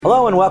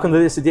Hello and welcome to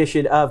this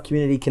edition of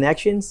Community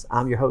Connections.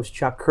 I'm your host,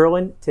 Chuck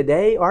Curlin.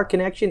 Today, our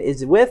connection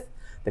is with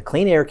the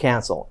Clean Air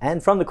Council.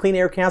 And from the Clean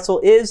Air Council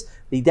is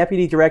the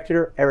Deputy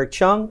Director, Eric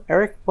Chung.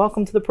 Eric,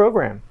 welcome to the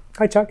program.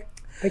 Hi, Chuck.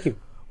 Thank you.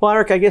 Well,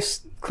 Eric, I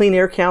guess Clean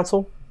Air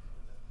Council,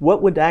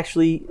 what would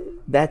actually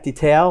that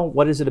detail?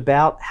 What is it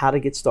about? How to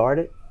get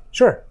started?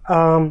 Sure.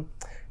 Clean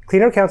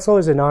Air Council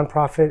is a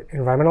nonprofit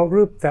environmental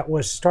group that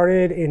was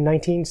started in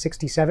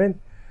 1967.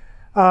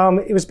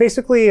 It was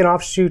basically an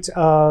offshoot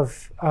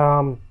of,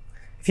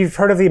 if you've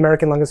heard of the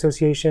American Lung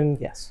Association,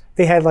 Yes.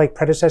 They had like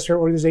predecessor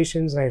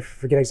organizations, and I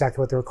forget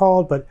exactly what they were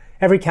called, but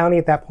every county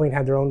at that point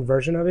had their own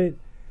version of it.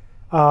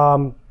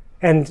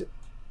 And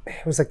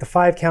it was like the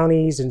 5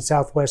 counties in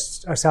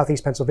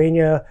southeast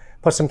Pennsylvania,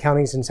 plus some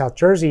counties in South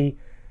Jersey,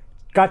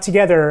 got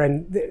together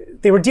and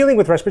they were dealing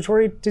with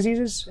respiratory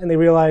diseases, and they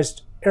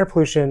realized air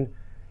pollution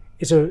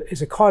is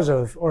a cause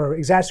of or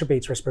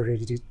exacerbates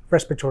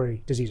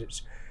respiratory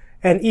diseases.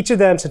 And each of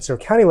them, since they're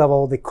county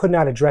level, they could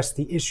not address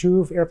the issue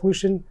of air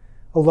pollution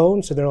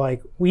alone. So they're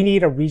like, we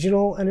need a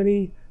regional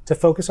entity to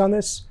focus on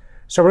this.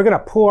 So we're going to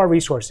pool our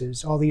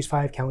resources, all these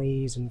 5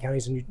 counties and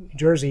counties in New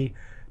Jersey,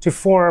 to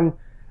form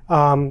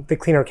the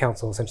Clean Air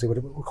Council, essentially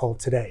what we're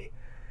called today.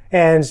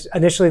 And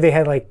initially they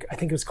had I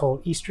think it was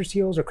called Easter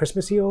seals or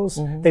Christmas seals.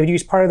 Mm-hmm. They would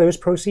use part of those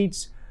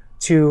proceeds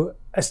to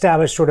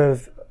establish sort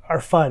of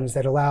our funds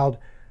that allowed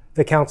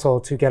the council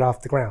to get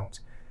off the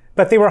ground.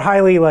 But they were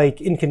highly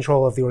in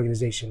control of the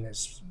organization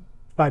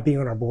by being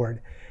on our board.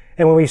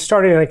 And when we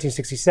started in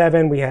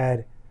 1967, we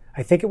had,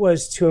 I think it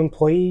was 2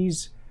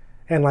 employees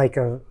and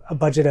a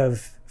budget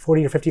of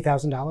 $40,000 or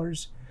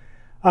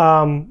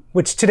 $50,000,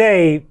 which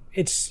today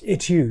it's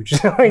huge.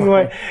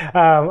 I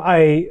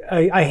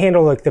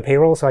handle the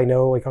payroll, so I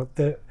know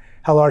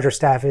how large our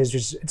staff is.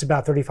 It's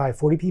about 35,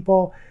 40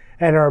 people.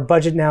 And our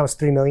budget now is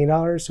 $3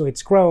 million. So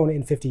it's grown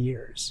in 50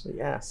 years.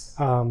 Yes.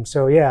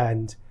 So yeah,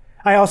 and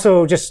I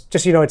also just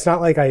it's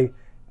not like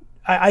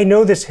I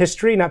know this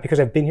history, not because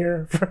I've been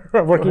here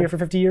working here for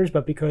 50 years,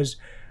 but because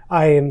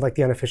I am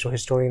the unofficial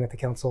historian at the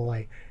council.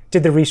 I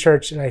did the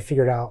research and I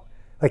figured out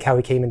how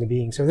we came into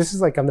being. So this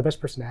is I'm the best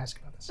person to ask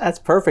about this. That's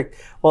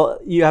perfect. Well,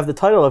 you have the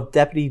title of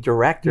Deputy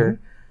Director.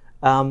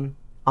 Mm-hmm.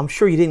 I'm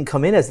sure you didn't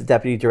come in as the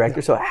Deputy Director.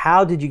 Yeah. So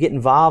how did you get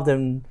involved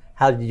and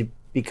how did you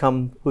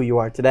become who you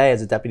are today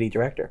as a Deputy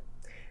Director?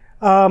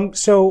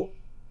 So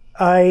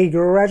I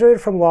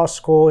graduated from law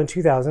school in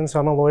 2000, so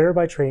I'm a lawyer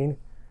by training.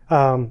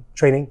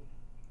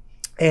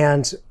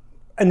 And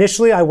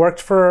initially I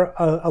worked for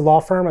a law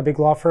firm, a big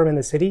law firm in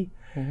the city.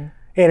 Mm-hmm.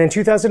 And in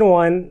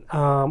 2001,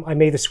 I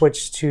made the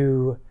switch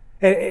to,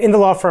 in the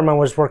law firm, I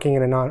was working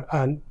in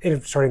the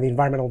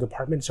environmental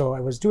department. So I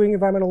was doing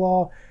environmental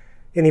law,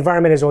 and the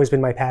environment has always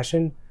been my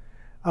passion.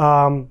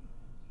 I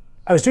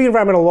was doing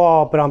environmental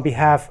law, but on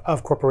behalf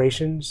of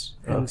corporations.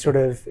 Okay. And sort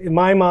of, in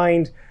my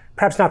mind,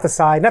 perhaps not the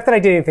side, not that I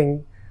did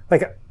anything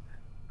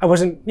I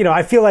wasn't,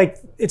 I feel like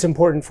it's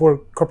important for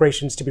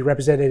corporations to be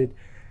represented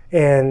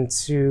and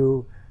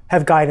to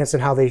have guidance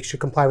on how they should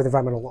comply with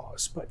environmental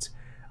laws. But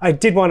I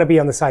did want to be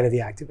on the side of the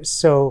activists.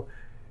 So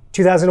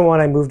 2001,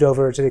 I moved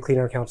over to the Clean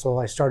Air Council.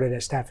 I started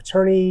as staff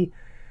attorney.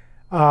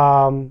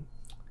 I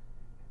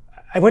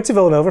went to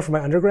Villanova for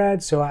my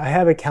undergrad. So I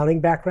have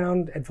accounting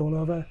background at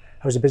Villanova.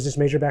 I was a business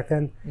major back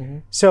then. Mm-hmm.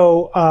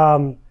 So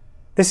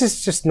this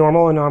is just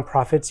normal in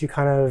nonprofits. You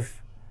kind of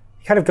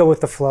go with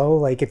the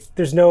flow. If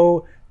there's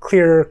no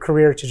clear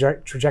career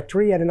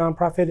trajectory at a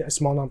nonprofit, a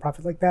small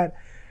nonprofit like that.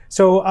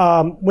 So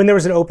when there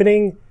was an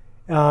opening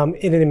in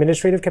an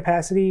administrative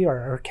capacity, or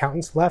our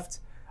accountants left,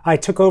 I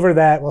took over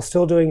that while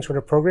still doing sort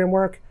of program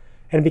work,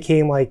 and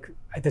became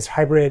this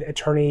hybrid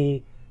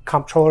attorney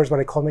comptroller is what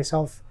I called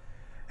myself.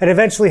 And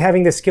eventually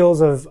having the skills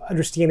of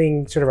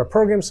understanding sort of a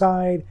program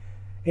side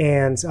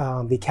and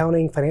the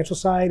accounting financial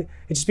side,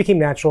 it just became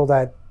natural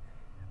that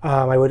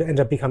I would end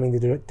up becoming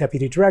the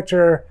deputy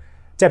director.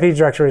 Deputy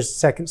director is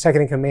second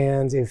in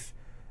command. If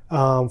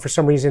for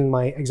some reason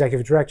my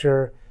executive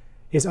director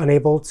is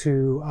unable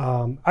to,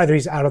 either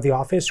he's out of the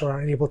office or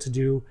unable to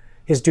do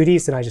his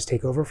duties, then I just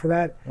take over for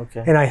that.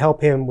 Okay. And I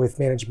help him with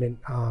management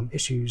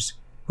issues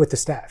with the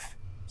staff.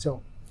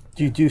 So,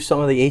 do you do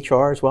some of the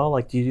HR as well?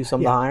 Do you do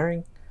some of the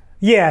hiring?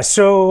 Yeah.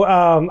 So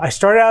I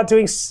started out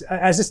doing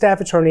as a staff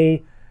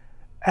attorney.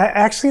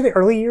 Actually, the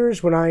early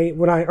years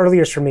early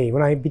years for me,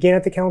 when I began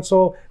at the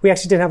council, we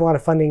actually didn't have a lot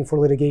of funding for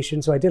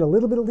litigation. So I did a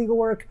little bit of legal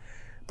work,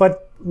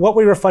 but what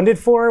we were funded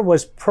for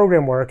was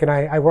program work. And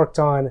I worked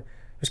on, it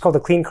was called the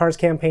Clean Cars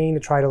Campaign, to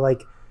try to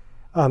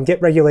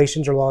get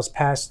regulations or laws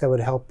passed that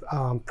would help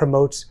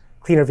promote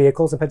cleaner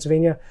vehicles in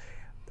Pennsylvania.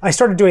 I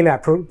started doing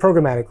that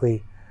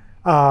programmatically,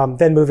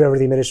 then moved over to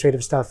the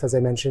administrative stuff, as I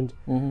mentioned.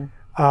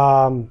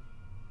 Mm-hmm.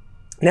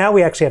 Now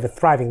we actually have a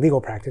thriving legal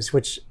practice,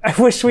 which I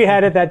wish we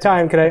had at that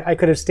time. I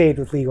could have stayed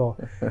with legal,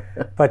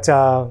 but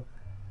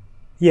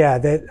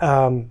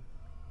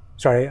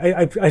Sorry,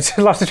 I just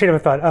lost the train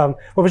of thought.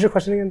 What was your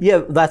question again?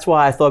 Yeah, that's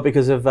why I thought,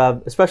 because of,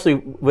 especially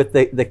with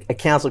the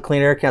council,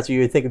 Clean Air Council,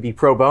 you would think it'd be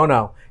pro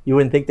bono. You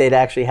wouldn't think they'd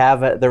actually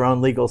have their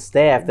own legal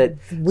staff.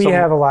 We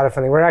have a lot of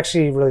funding. We're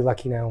actually really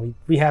lucky now.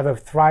 We have a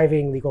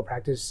thriving legal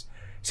practice,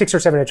 6 or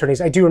 7 attorneys.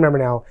 I do remember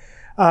now.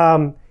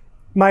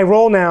 My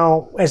role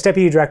now as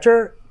deputy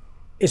director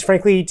is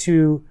frankly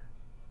to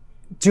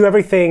do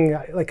everything,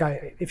 like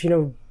if you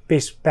know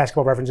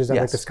basketball references, I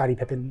like the Scottie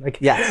Pippen.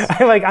 Yes.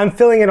 I'm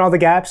filling in all the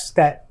gaps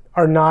that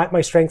are not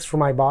my strengths for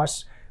my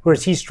boss,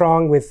 whereas he's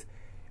strong with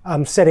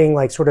setting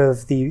like sort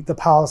of the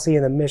policy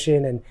and the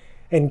mission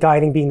and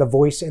guiding, being the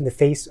voice and the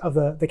face of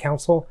the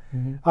council,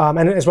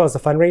 and as well as the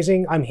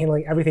fundraising. I'm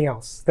handling everything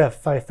else, the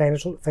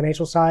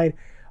financial side.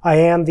 I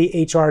am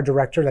the HR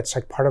director. That's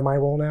like part of my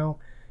role now,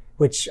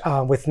 which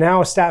with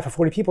now a staff of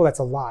 40 people, that's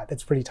a lot.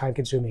 That's pretty time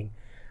consuming.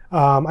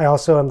 I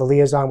also am the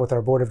liaison with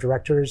our board of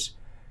directors.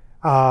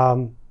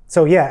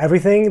 So yeah,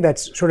 everything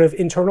that's sort of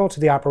internal to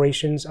the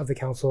operations of the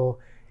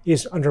council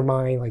is under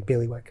my like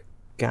bailiwick.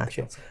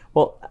 Gotcha.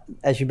 Well,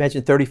 as you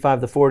mentioned,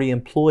 35 to 40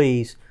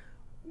 employees.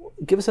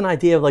 Give us an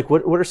idea of like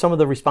what are some of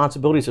the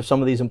responsibilities of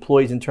some of these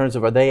employees in terms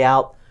of, are they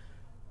out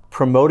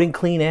promoting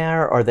clean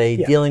air? Are they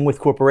dealing with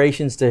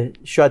corporations to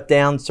shut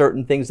down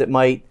certain things that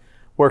might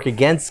work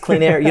against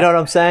clean air? You know what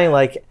I'm saying?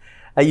 Like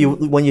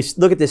when you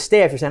look at this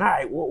staff, you're saying, all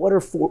right,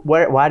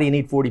 why do you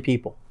need 40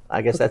 people?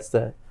 I guess that's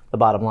the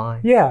bottom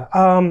line.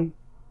 Yeah.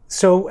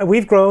 So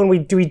we've grown. We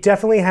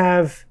definitely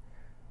have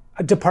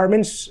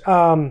departments.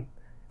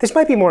 This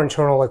might be more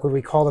internal, like what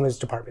we call them as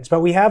departments,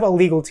 but we have a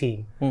legal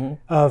team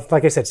of,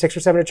 like I said, 6 or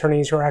 7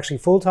 attorneys who are actually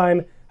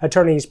full-time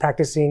attorneys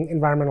practicing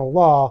environmental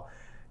law,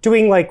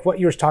 doing like what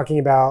you were talking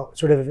about,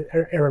 sort of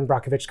Aaron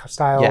Brockovich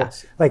style.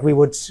 Yes. Like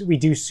we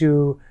do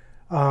sue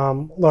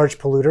large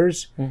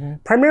polluters.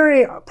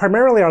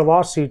 Primarily our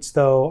lawsuits,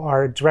 though,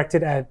 are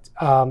directed at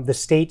the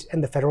state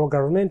and the federal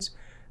government,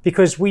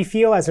 because we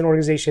feel as an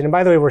organization, and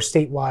by the way, we're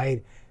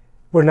statewide,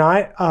 we're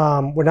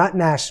not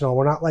national.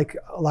 We're not like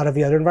a lot of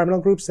the other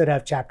environmental groups that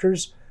have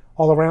chapters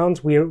all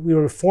around. We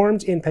were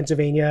formed in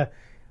Pennsylvania,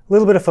 a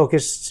little bit of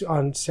focus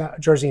on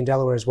Jersey and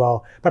Delaware as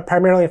well, but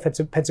primarily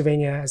in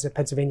Pennsylvania as a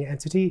Pennsylvania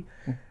entity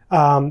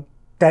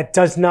that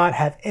does not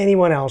have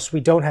anyone else. We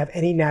don't have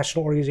any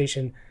national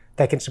organization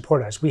that can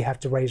support us. We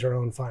have to raise our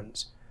own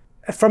funds.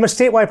 From a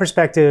statewide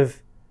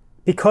perspective,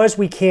 because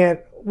we can't,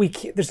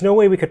 there's no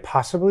way we could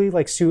possibly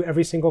like sue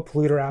every single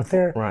polluter out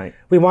there. Right.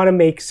 We want to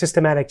make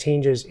systematic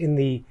changes in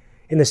the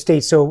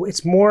state. So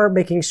it's more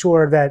making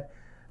sure that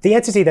the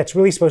entity that's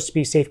really supposed to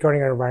be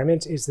safeguarding our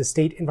environment is the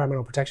State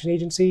Environmental Protection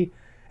Agency,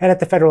 and at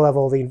the federal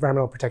level, the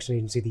Environmental Protection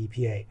Agency, the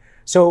EPA.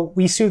 So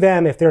we sue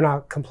them if they're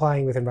not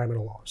complying with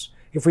environmental laws,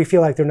 if we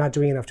feel like they're not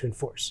doing enough to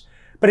enforce.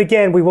 But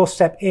again, we will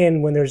step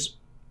in when there's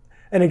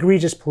an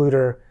egregious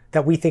polluter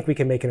that we think we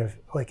can make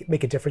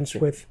a difference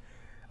with.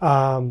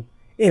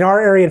 In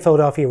our area in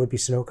Philadelphia, it would be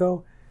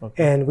Sunoco,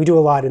 and we do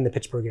a lot in the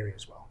Pittsburgh area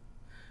as well.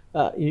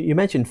 You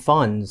mentioned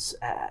funds.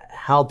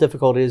 How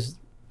difficult it is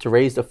to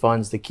raise the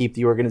funds to keep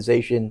the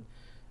organization,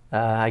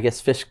 I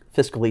guess,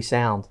 fiscally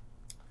sound?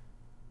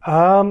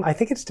 I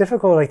think it's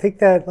difficult. I think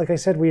that, like I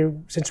said,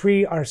 since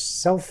we are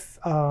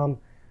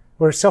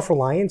we're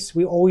self-reliant.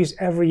 We always,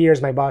 every year,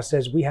 as my boss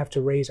says, we have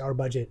to raise our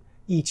budget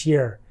each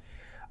year.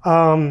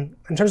 In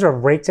terms of a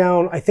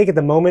breakdown, I think at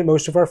the moment,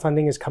 most of our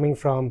funding is coming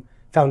from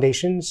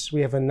foundations. We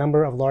have a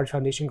number of large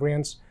foundation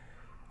grants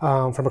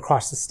from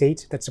across the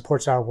state that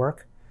supports our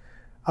work.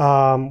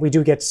 We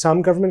do get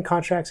some government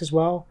contracts as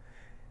well.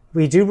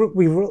 We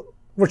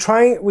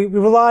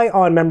rely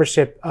on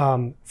membership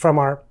from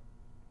our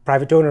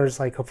private donors,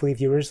 like hopefully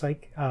viewers,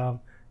 like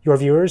your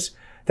viewers,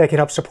 that can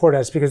help support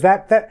us, because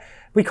that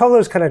we call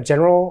those kind of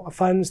general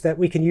funds that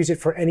we can use it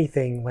for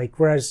anything. Like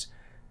whereas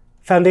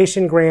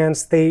foundation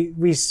grants,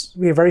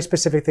 we have very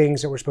specific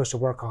things that we're supposed to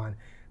work on.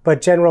 But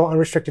general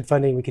unrestricted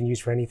funding we can use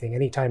for anything.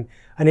 Anytime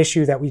an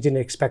issue that we didn't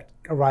expect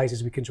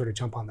arises, we can sort of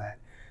jump on that.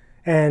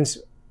 And,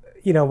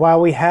 while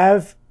we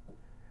have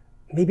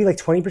maybe like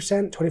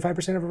 20%,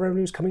 25% of our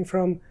revenues coming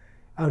from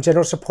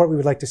general support, we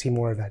would like to see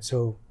more of that.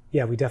 So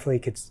yeah, we definitely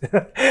could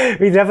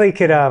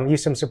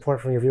use some support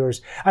from your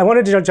viewers. I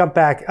wanted to jump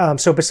back.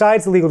 So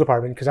besides the legal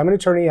department, because I'm an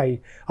attorney, I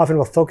often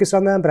will focus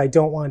on them, but I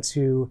don't want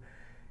to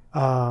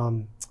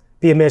be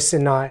amiss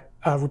and not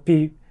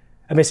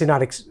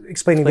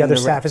explaining the other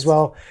staff as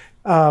well.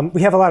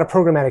 We have a lot of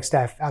programmatic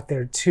staff out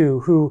there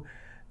too, who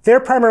their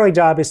primary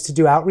job is to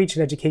do outreach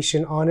and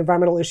education on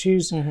environmental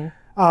issues.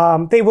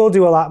 They will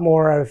do a lot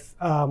more of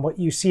what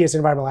you see as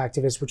environmental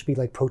activists, which would be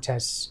like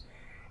protests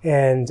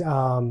and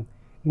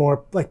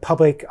more like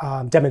public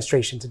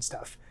demonstrations and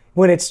stuff,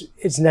 when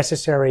it's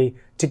necessary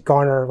to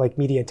garner like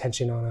media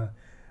attention on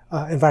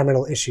a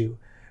environmental issue.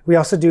 We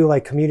also do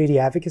like community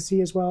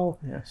advocacy as well.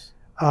 Yes.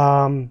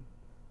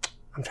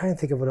 I'm trying to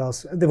think of what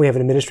else. Then we have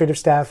an administrative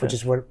staff, which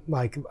is what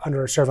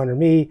serve under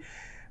me.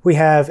 We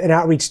have an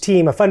outreach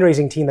team, a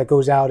fundraising team that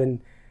goes out and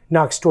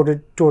knocks door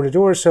to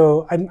door.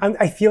 So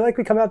I feel like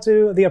we come out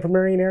to the Upper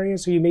Merion area.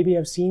 So you maybe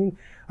have seen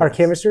our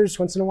canvassers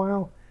once in a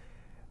while.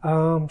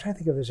 I'm trying to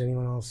think if there's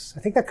anyone else. I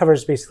think that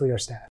covers basically our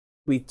staff.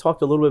 We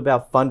talked a little bit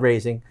about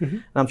fundraising,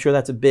 and I'm sure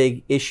that's a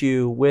big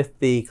issue with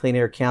the Clean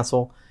Air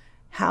Council.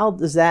 How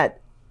does that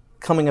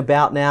coming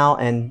about now,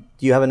 and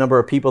do you have a number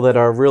of people that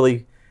are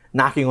really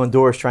knocking on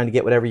doors trying to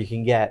get whatever you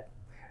can get?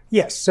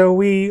 Yes. So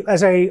we,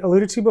 as I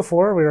alluded to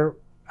before, we're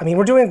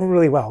doing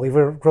really well.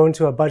 We've grown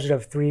to a budget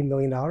of $3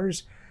 million.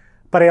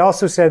 But I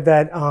also said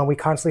that we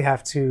constantly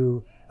have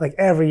to, like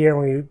every year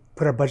when we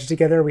put our budget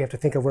together, we have to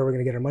think of where we're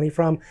going to get our money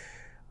from.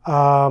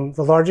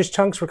 The largest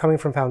chunks were coming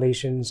from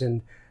foundations,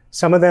 and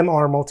some of them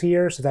are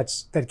multi-year, so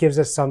that gives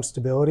us some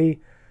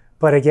stability.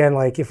 But again,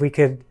 like if we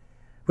could,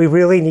 we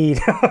really need,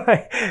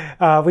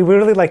 we would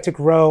really like to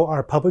grow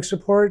our public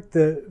support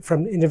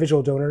from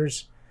individual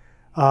donors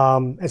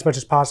as much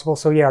as possible.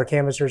 So yeah, our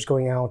canvassers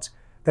going out,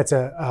 that's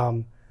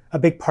a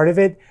big part of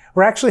it.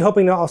 We're actually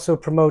hoping to also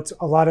promote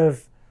a lot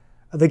of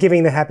the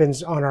giving that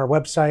happens on our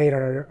website,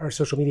 on our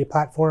social media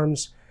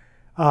platforms,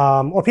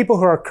 or people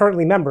who are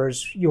currently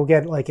members. You'll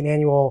get like an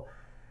annual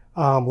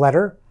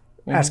letter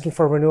asking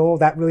for a renewal.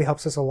 That really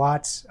helps us a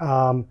lot.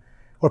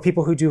 Or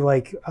people who do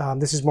like,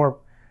 this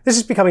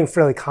is becoming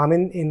fairly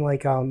common in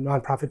like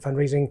nonprofit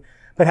fundraising,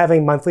 but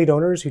having monthly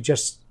donors who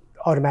just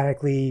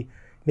automatically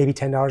maybe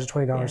 $10 or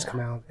 $20 come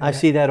out. I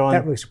see that on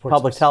really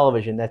public us.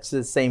 Television. That's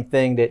the same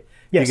thing that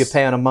Yes. you could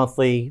pay on a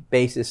monthly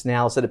basis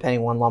now instead of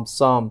paying one lump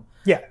sum.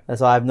 Yeah. And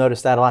so I've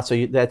noticed that a lot.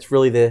 So that's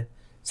really the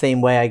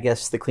same way, I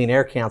guess, the Clean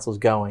Air Council is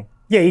going.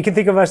 Yeah, you can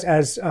think of us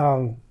as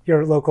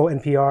your local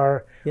NPR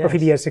or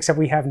PBS, except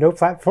we have no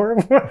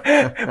platform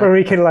where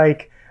we can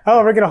like,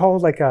 oh, we're going to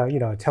hold like a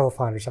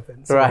telethon or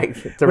something. So Right.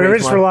 we're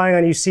just relying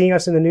on you seeing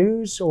us in the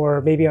news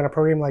or maybe on a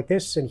program like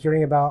this and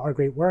hearing about our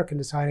great work and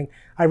deciding,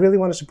 I really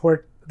want to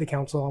support the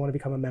council. I want to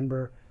become a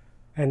member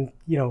and,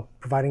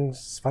 providing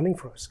funding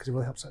for us because it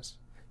really helps us.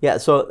 Yeah,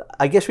 so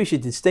I guess we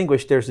should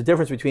distinguish. There's a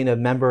difference between a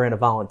member and a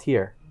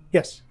volunteer.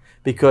 Yes.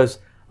 Because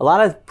a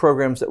lot of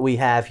programs that we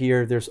have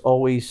here, they're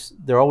always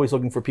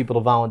looking for people to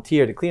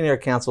volunteer. The Clean Air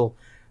Council,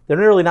 they're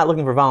really not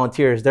looking for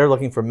volunteers. They're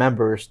looking for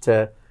members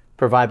to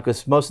provide,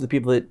 because most of the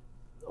people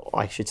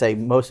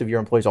most of your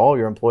employees, all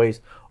your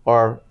employees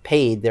are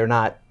paid. They're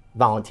not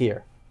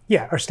volunteer.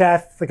 Yeah, our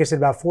staff, like I said,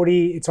 about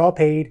 40, it's all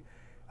paid.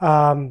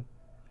 And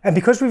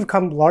because we've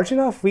become large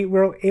enough,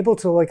 we're able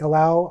to like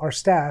allow our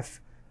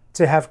staff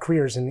to have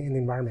careers in the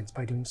environments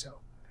by doing so.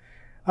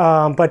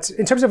 But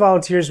in terms of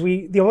volunteers,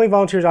 the only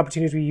volunteers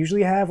opportunities we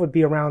usually have would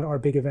be around our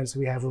big events that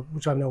we have,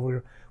 which I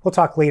know we'll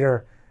talk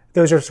later.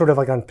 Those are sort of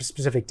like on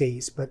specific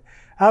days. But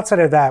outside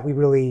of that, we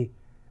really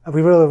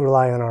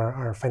rely on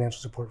our financial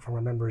support from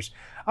our members.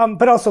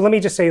 But also, let me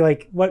just say,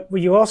 like what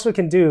you also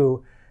can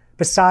do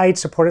besides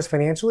support us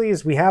financially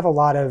is we have a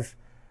lot of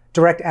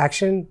direct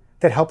action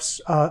that helps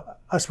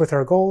us with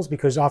our goals,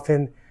 because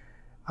often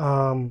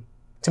to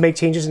make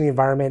changes in the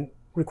environment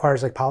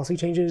requires like policy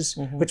changes,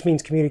 which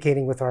means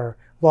communicating with our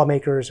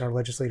lawmakers, our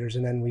legislators,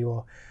 and then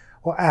we'll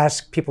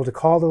ask people to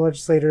call the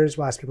legislators,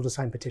 we'll ask people to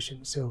sign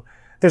petitions. So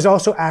there's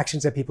also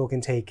actions that people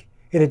can take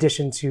in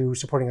addition to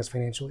supporting us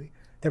financially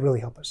that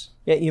really help us.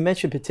 Yeah, you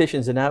mentioned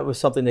petitions, and that was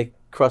something that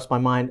crossed my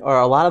mind. Are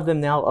a lot of them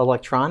now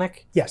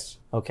electronic? Yes.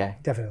 Okay.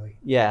 Definitely.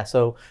 Yeah,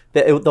 so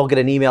they'll get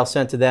an email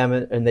sent to them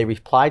and they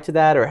reply to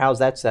that, or how's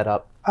that set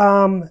up?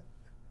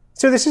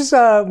 So this is,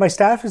 my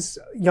staff is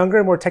younger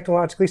and more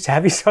technologically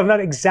savvy, so I'm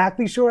not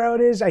exactly sure how it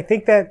is. I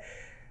think that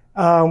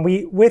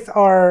with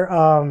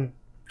our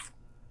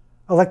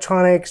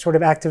electronic sort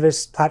of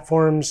activist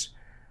platforms,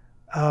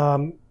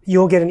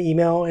 you'll get an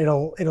email, and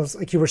it'll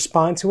like you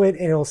respond to it,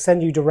 and it'll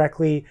send you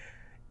directly.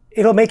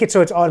 It'll make it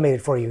so it's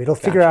automated for you. It'll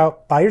figure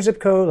out by your zip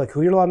code, like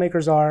who your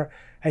lawmakers are,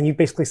 and you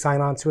basically sign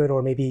on to it,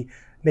 or maybe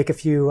make a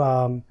few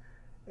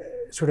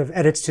sort of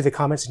edits to the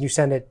comments, and you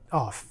send it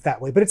off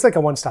that way. But it's like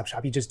a one-stop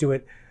shop. You just do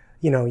it.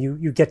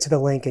 You get to the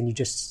link and you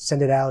just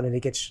send it out, and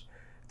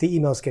the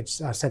emails get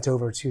sent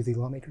over to the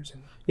lawmakers.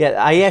 Yeah,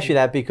 I asked you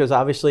that because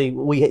obviously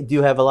we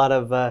do have a lot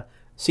of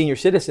senior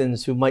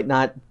citizens who might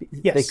not,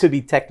 they could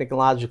be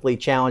technologically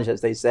challenged,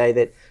 as they say,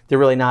 that they're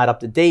really not up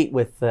to date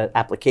with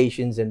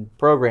applications and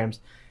programs.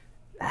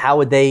 How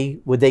would they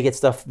get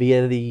stuff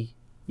via the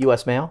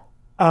U.S. mail?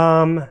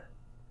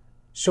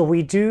 So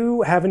we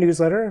do have a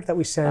newsletter that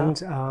we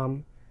send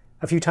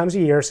a few times a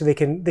year, so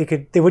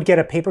they would get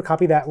a paper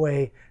copy that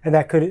way, and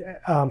that could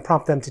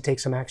prompt them to take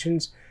some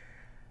actions.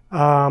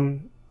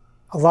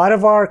 A lot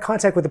of our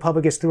contact with the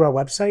public is through our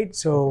website,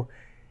 so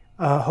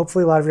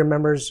hopefully a lot of your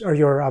members or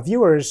your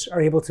viewers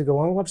are able to go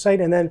on the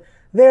website, and then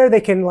there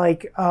they can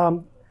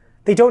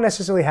they don't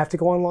necessarily have to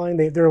go online.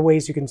 There are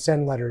ways you can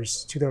send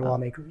letters to their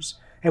lawmakers,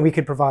 and we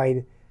could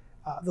provide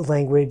the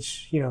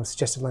language,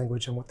 suggested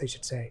language on what they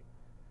should say.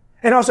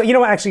 And also,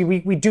 actually,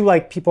 we do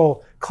like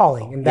people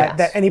calling, and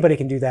that anybody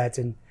can do that.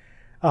 And,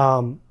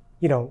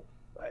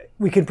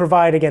 we can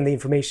provide, again, the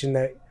information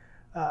that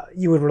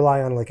you would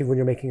rely on, like when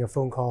you're making a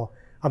phone call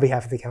on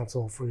behalf of the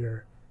council for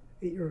your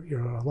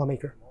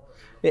lawmaker.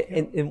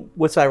 And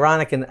what's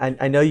ironic, and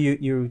I know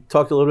you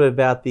talked a little bit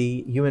about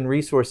the human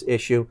resource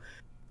issue.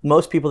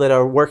 Most people that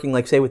are working,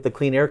 like, say, with the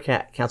Clean Air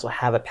Council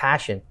have a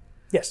passion.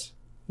 Yes.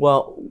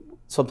 Well,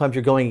 sometimes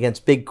you're going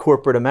against big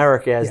corporate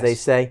America, as Yes. they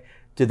say.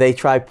 Do they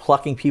try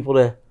plucking people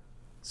to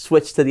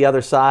switch to the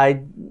other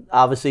side,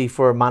 obviously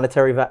for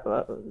monetary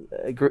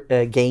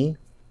gain?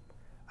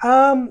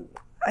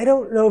 I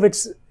don't know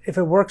if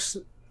it works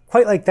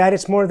quite like that.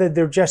 It's more that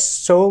they're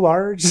just so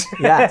large.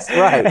 Yes,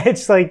 right.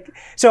 It's like,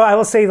 so I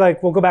will say,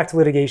 like, we'll go back to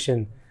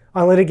litigation.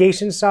 On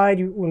litigation side,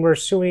 when we're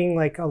suing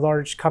like a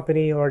large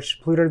company, a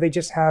large polluter, they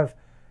just have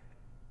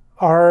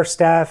our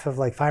staff of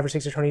like 5 or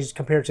 6 attorneys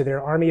compared to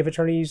their army of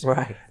attorneys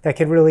Right. that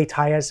can really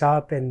tie us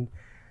up and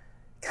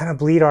kind of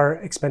bleed our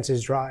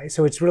expenses dry.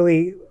 So it's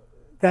really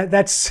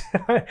that's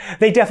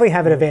they definitely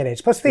have an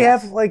advantage. Plus they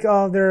Yes. have like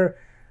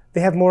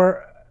they have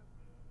more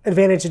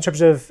advantage in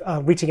terms of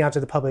reaching out to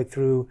the public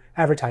through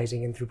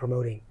advertising and through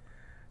promoting.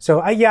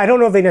 So I don't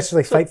know if they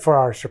necessarily fight for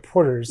our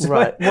supporters.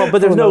 Right. Well,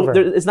 but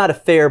it's not a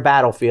fair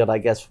battlefield, I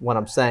guess what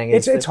I'm saying.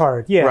 It's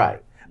hard, yeah.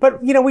 Right.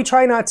 But we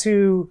try not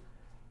to.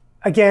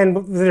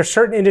 Again, there are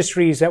certain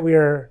industries that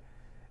we're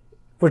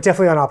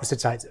definitely on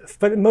opposite sides of.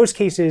 But in most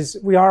cases,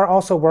 we are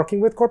also working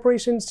with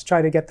corporations to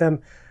try to get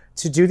them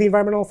to do the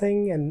environmental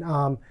thing and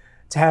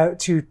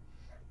to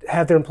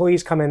have their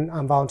employees come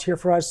and volunteer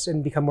for us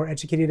and become more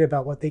educated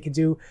about what they can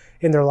do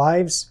in their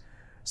lives.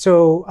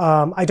 So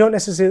I don't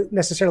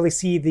necessarily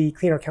see the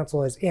Clean Air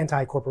Council as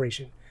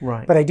anti-corporation,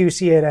 Right. but I do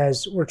see it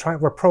as we're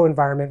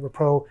pro-environment, we're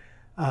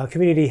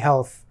pro-community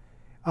health,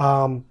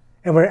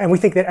 and we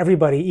think that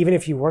everybody, even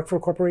if you work for a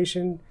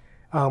corporation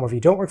or if you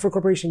don't work for a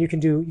corporation, you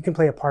can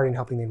play a part in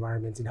helping the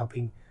environment and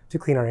helping to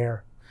clean our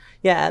air.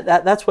 Yeah,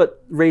 that's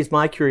what raised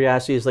my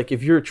curiosity. Is like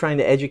if you're trying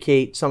to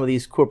educate some of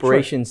these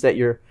corporations that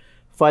you're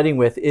fighting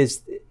with,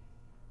 does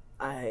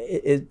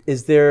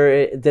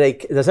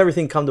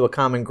everything come to a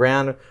common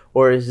ground,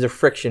 or is there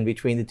friction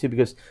between the two?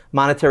 Because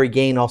monetary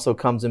gain also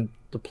comes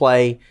into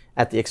play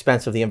at the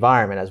expense of the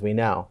environment, as we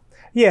know.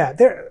 Yeah,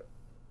 there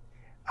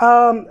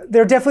are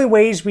definitely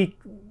ways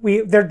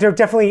they're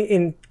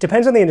definitely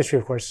depends on the industry,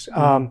 of course.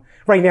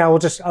 Right now, I'll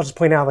just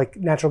point out, like,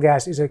 natural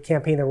gas is a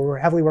campaign that we're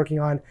heavily working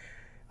on.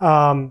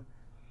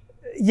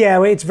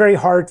 It's very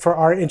hard for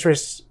our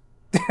interests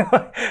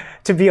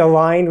to be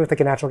aligned with like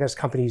a natural gas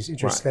company's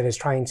interest that is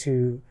trying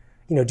to,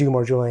 do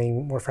more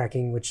drilling, more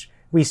fracking, which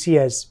we see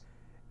as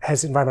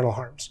has environmental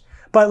harms.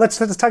 But let's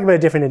talk about a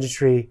different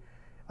industry.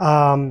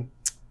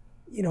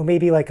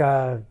 Maybe like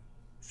a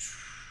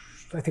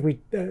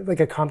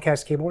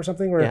Comcast cable or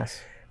something. Where,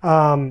 Yes.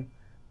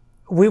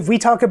 We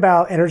talk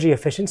about energy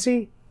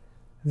efficiency.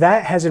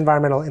 That has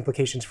environmental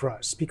implications for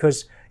us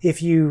because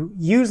if you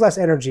use less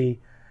energy,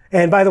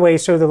 and by the way,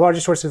 so the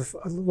largest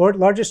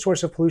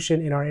source of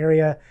pollution in our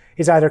area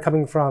is either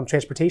coming from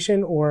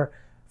transportation or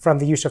from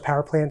the use of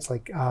power plants,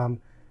 like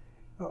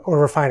or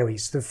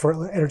refineries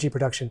for energy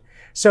production.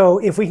 So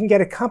if we can get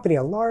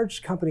a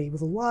large company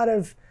with a lot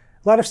of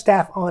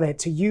staff on it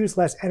to use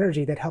less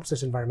energy, that helps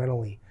us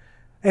environmentally,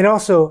 and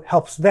also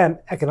helps them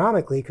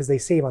economically because they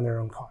save on their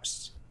own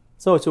costs.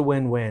 So it's a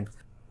win-win.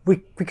 We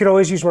could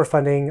always use more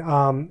funding.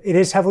 It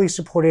is heavily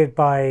supported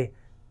by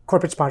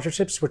corporate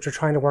sponsorships, which we're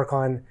trying to work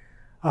on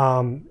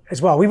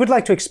as well. We would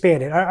like to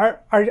expand it.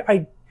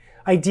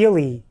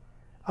 Ideally,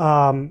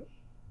 I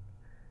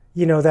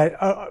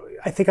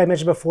think I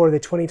mentioned before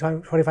that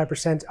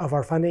 25% of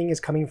our funding is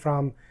coming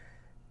from,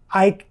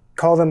 I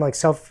call them like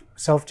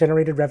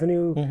self-generated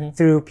revenue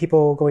through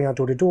people going out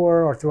door to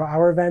door or through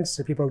our events,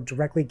 so people are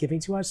directly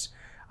giving to us.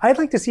 I'd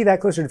like to see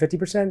that closer to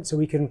 50%, so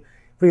we can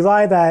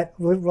rely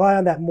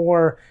on that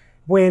more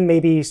when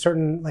maybe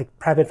certain like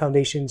private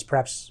foundations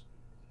perhaps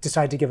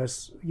decide to give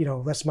us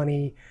less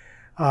money,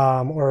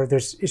 or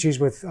there's issues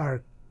with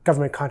our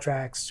government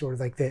contracts or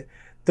like that,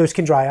 those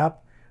can dry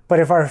up. But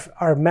if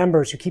our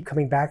members who keep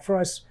coming back for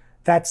us,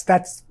 that's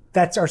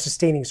our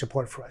sustaining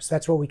support for us.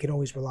 That's what we can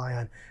always rely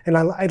on. And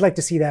I'd like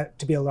to see that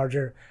to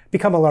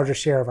become a larger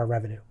share of our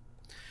revenue.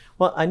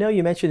 Well, I know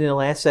you mentioned in the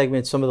last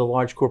segment some of the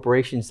large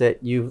corporations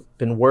that you've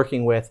been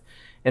working with,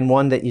 and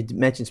one that you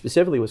mentioned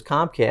specifically was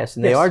Comcast,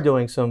 and they are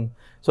doing some.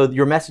 So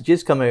your message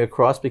is coming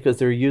across because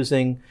they're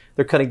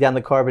cutting down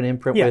the carbon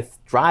imprint with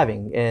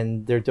driving,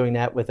 and they're doing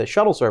that with a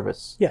shuttle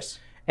service. Yes.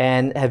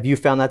 And have you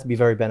found that to be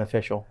very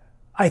beneficial?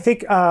 I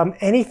think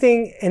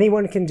anything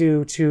anyone can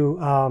do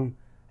to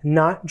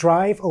not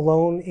drive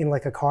alone in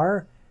like a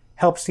car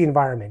helps the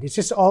environment. It's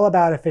just all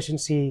about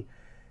efficiency.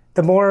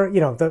 The more,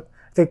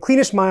 the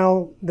cleanest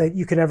mile that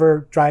you can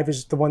ever drive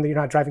is the one that you're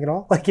not driving at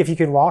all. Like if you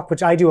can walk,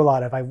 which I do a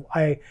lot of.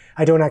 I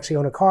don't actually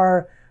own a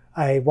car.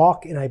 I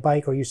walk and I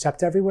bike or use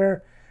SEPTA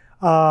everywhere.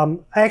 I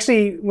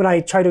actually, when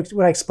I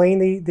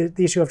explain the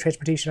issue of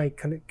transportation, I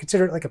kind of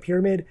consider it like a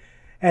pyramid.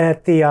 And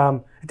at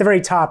the very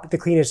top, the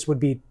cleanest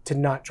would be to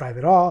not drive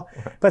at all.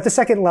 Okay. But the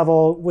second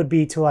level would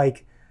be to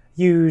like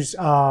use,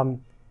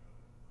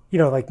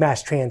 like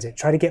mass transit,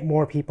 try to get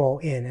more people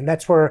in. And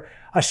that's where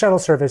a shuttle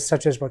service,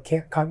 such as what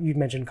you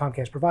mentioned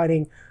Comcast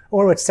providing,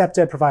 or what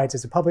SEPTA provides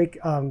as a public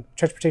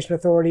transportation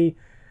authority.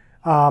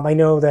 I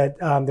know that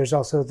there's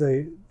also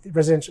the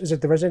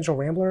residential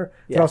Rambler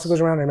that also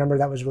goes around. I remember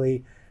that was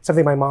really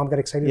something my mom got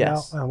excited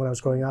about when I was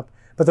growing up.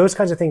 But those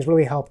kinds of things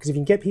really help because if you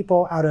can get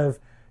people out of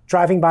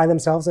driving by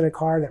themselves in a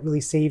car that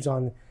really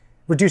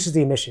reduces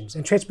the emissions.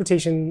 And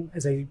transportation,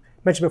 as I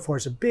mentioned before,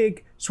 is a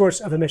big source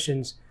of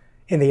emissions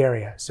in the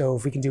area. So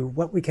if we can do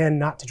what we can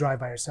not to drive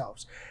by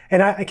ourselves.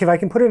 And if I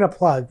can put in a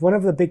plug, one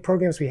of the big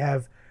programs we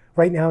have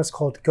right now is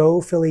called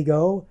Go Philly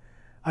Go.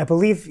 I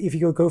believe if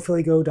you go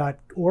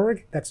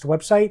gophillygo.org, that's the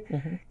website.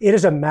 Mm-hmm. It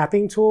is a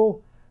mapping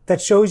tool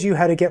that shows you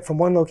how to get from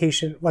one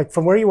location, like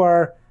from where you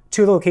are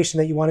to the location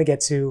that you want to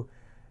get to.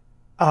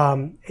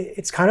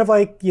 It's kind of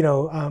like,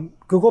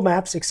 Google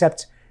Maps,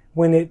 except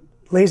when it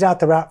lays out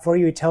the route for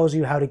you, it tells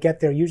you how to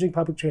get there using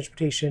public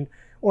transportation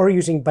or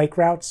using bike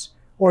routes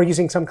or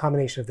using some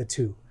combination of the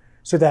two,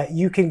 so that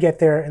you can get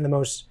there in the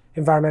most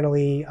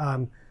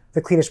environmentally,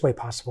 the cleanest way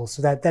possible.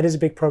 So that is a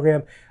big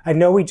program. I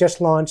know we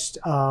just launched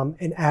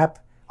an app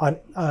on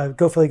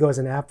Go Philly Go as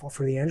an app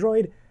for the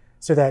Android,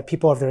 so that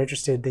people, if they're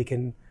interested, they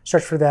can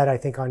search for that, I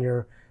think, on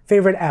your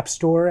favorite app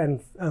store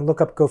and look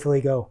up Go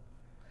Philly Go.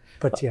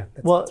 But yeah,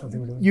 that's something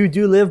we're doing. You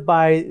do live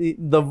by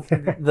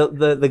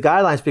the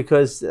guidelines,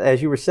 because,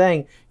 as you were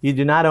saying, you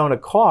do not own a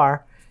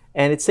car,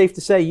 and it's safe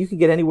to say you can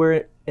get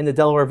anywhere in the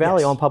Delaware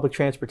Valley on public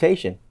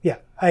transportation. Yeah,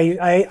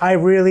 I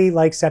really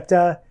like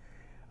SEPTA.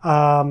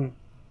 I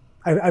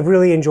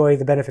really enjoy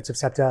the benefits of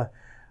SEPTA,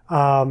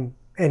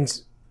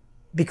 and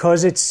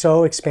because it's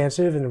so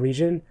expansive in the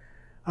region,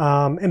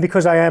 and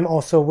because I am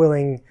also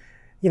willing,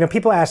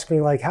 people ask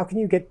me, like, how can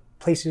you get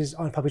places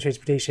on public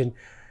transportation?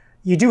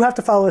 You do have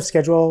to follow a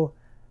schedule.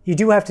 You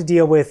do have to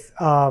deal with,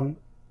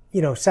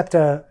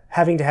 SEPTA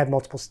having to have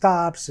multiple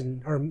stops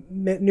or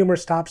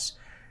numerous stops,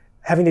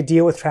 having to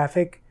deal with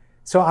traffic.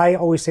 So I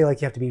always say,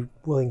 like, you have to be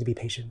willing to be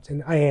patient,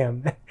 and I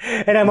am.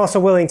 And I'm also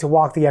willing to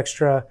walk the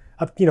extra,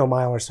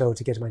 mile or so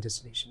to get to my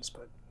destinations.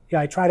 But yeah,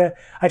 I try to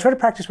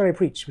practice what I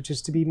preach, which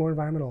is to be more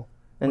environmental.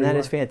 And that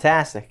is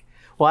fantastic.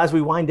 Well, as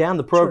we wind down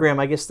the program,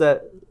 sure. I guess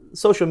that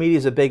social media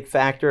is a big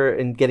factor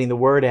in getting the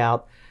word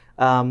out.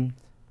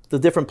 The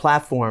different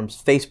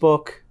platforms,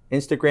 Facebook,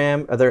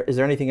 Instagram, is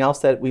there anything else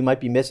that we might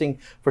be missing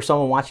for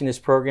someone watching this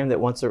program that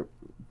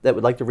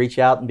would like to reach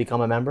out and become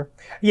a member?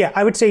 Yeah,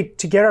 I would say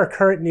to get our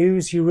current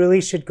news, you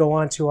really should go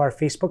onto our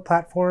Facebook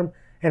platform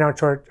and our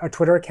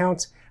Twitter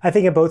accounts. I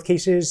think in both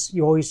cases,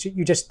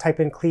 you just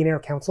type in Clean Air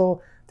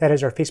Council. That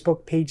is our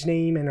Facebook page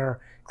name and our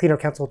Clean Air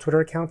Council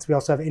Twitter accounts. We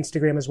also have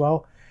Instagram as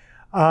well.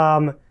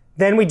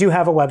 Then we do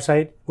have a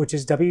website, which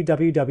is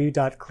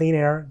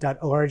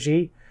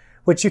www.cleanair.org,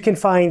 which you can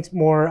find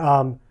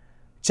more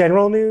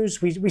general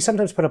news. We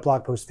sometimes put a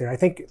blog post there. I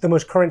think the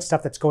most current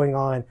stuff that's going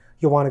on,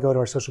 you'll want to go to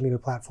our social media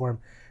platform.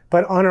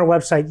 But on our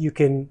website, you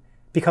can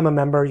become a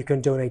member. You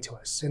can donate to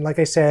us. And like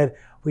I said,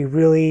 we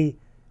really,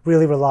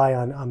 really rely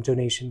on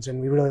donations,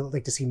 and we really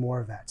like to see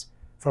more of that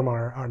from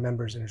our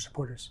members and our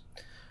supporters.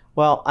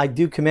 Well, I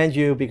do commend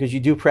you because you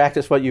do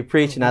practice what you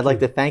preach, and I'd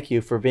like to thank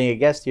you for being a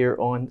guest here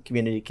on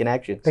Community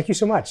Connections. Thank you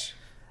so much.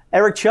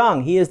 Eric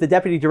Chung, he is the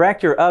Deputy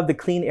Director of the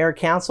Clean Air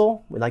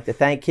Council. We'd like to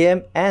thank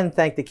him and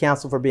thank the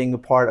Council for being a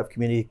part of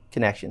Community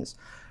Connections.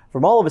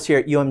 From all of us here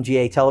at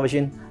UMGA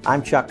Television,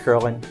 I'm Chuck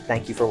Curlin.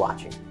 Thank you for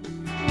watching.